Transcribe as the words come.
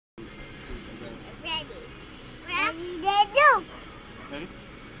Ready?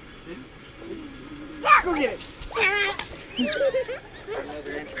 Go get it!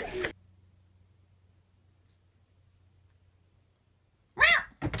 Another entry.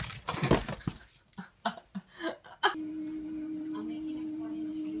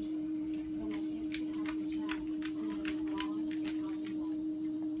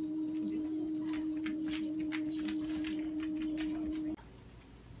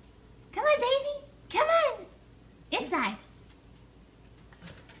 Come on, Daisy. Come on. Inside.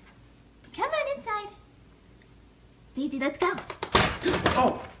 Come on inside. Daisy, let's go.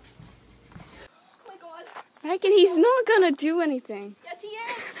 Oh! Oh my god. Megan, he's not gonna do anything. Yes, he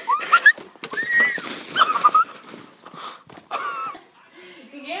is.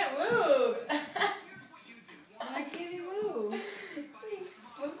 You can't move. Why can't he move? He's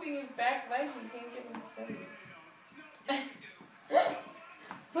flipping his back leg. You can't get him steady.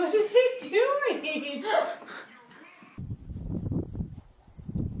 What is he doing?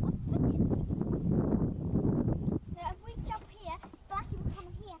 Now, if we jump here, Blackie will come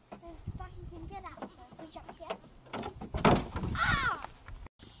here, and Blackie can get out. So if we jump here. Ah!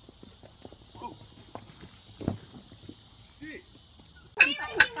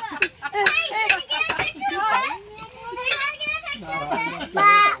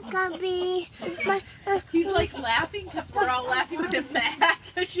 He's like laughing because we're all laughing with him back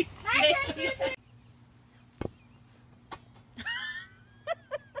because she's taking it.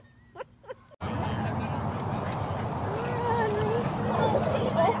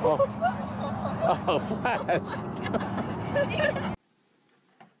 Oh, Flash!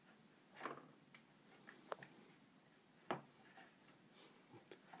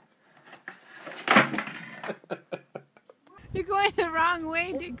 You're going the wrong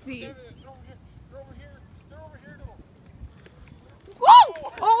way, Dixie.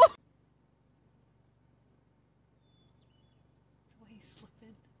 Whoa! Oh! The way he's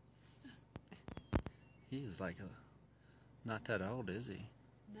slipping. He is like not that old, is he?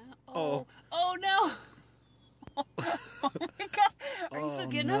 No. Oh. Oh no! Oh my god! Are you still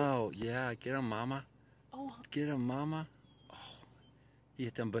getting him? No, yeah, get him, Mama. Oh. Get him, Mama. Oh, he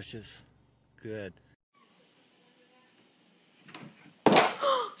hit them bushes. Good.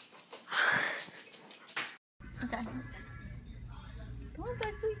 Okay. Come on,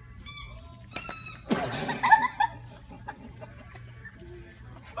 Bexley.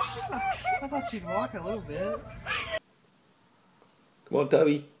 I thought she'd walk a little bit. Come on,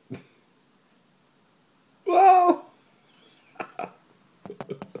 Tubby. Whoa!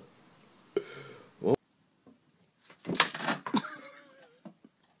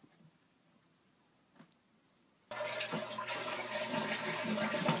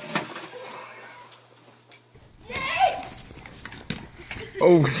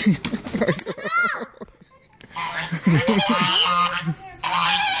 Oh. I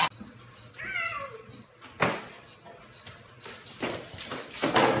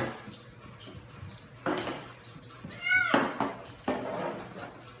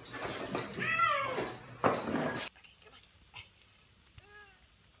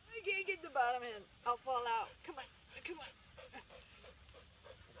can't get the bottom end. I'll fall out. Come on. Come on.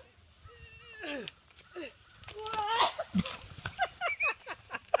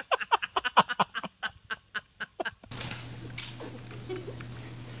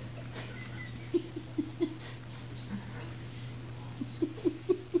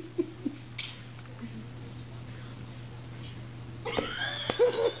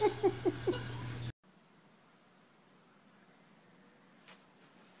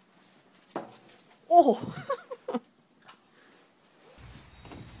 Oh.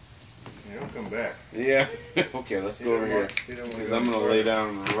 Yeah, I'll come back. Yeah. Okay, let's go over here. Because I'm going to lay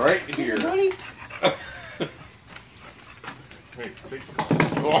down right here. Mooney. Hey, take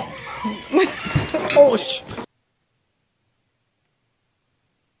Oh, sh.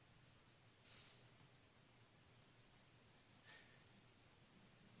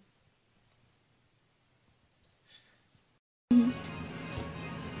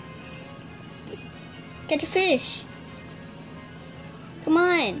 Catch a fish. Come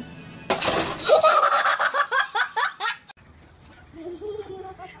on.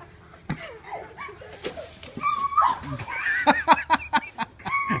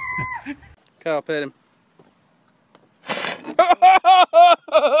 Kyle, pet him.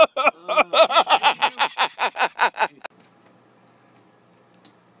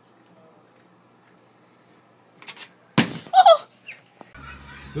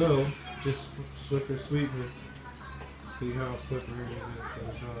 So, just Swiffer sweetener. See how slippery it is for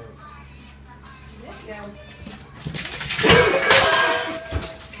the dog.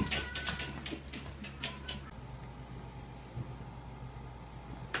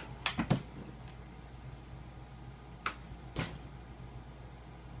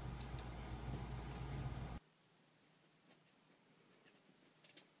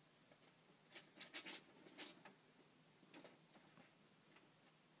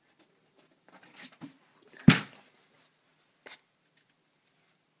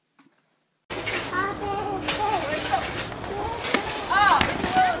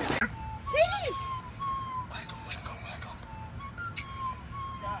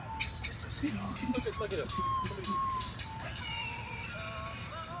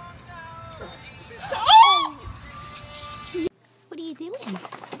 What are you doing?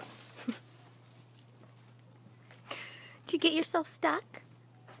 Did you get yourself stuck?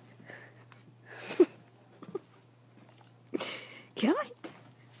 Come on.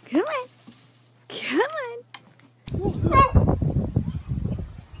 Come on. Come on.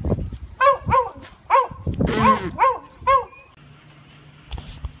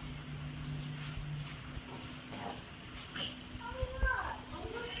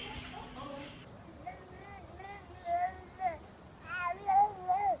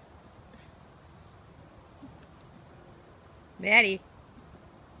 Maddie.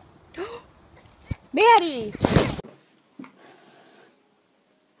 Maddie!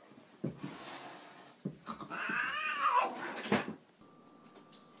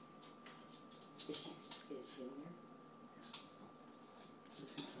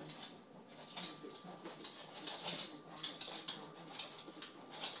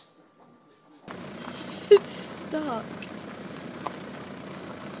 It's stuck.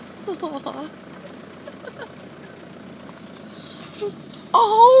 Aww.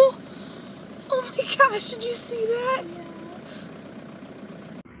 Oh! Oh my gosh, did you see that?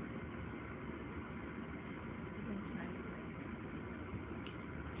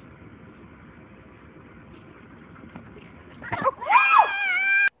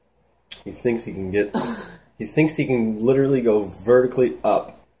 He thinks he can get. He thinks he can literally go vertically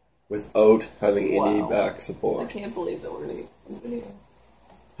up without having any back I support. can't believe that we're gonna get some video.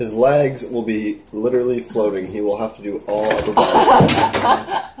 His legs will be literally floating. He will have to do all upper body.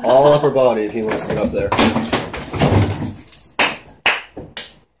 All upper body if he wants to get up there.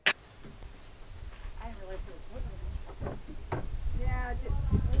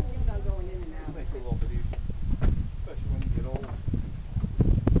 Makes it a little bit easier, especially when you get old.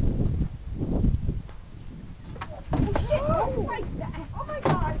 Oh my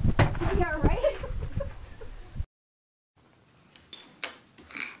god! Yeah, right?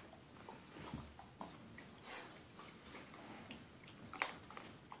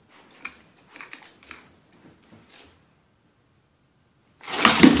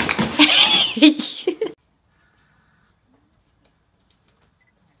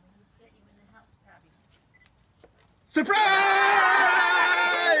 Surprise!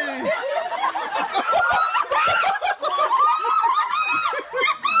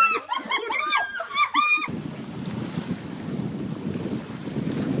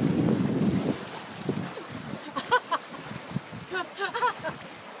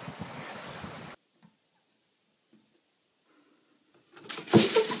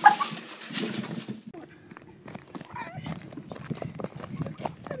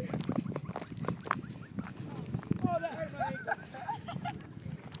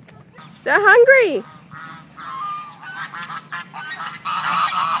 They're hungry.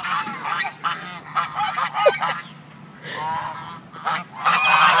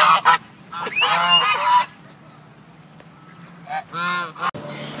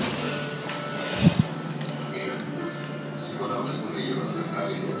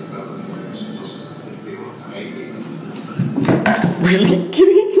 Really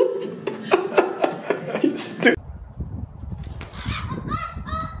kidding? It's stupid.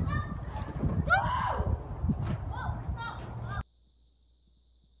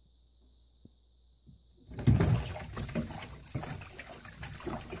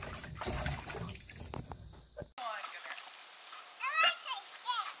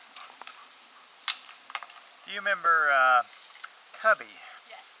 Do you remember Cubby?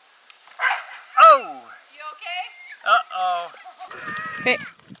 Yes. Oh! You okay? Uh-oh. Hey.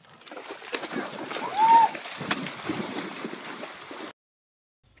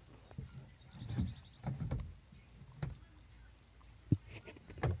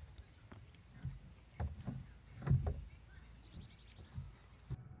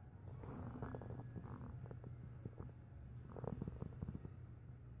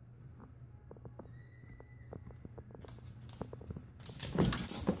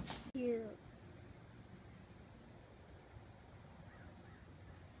 Cute.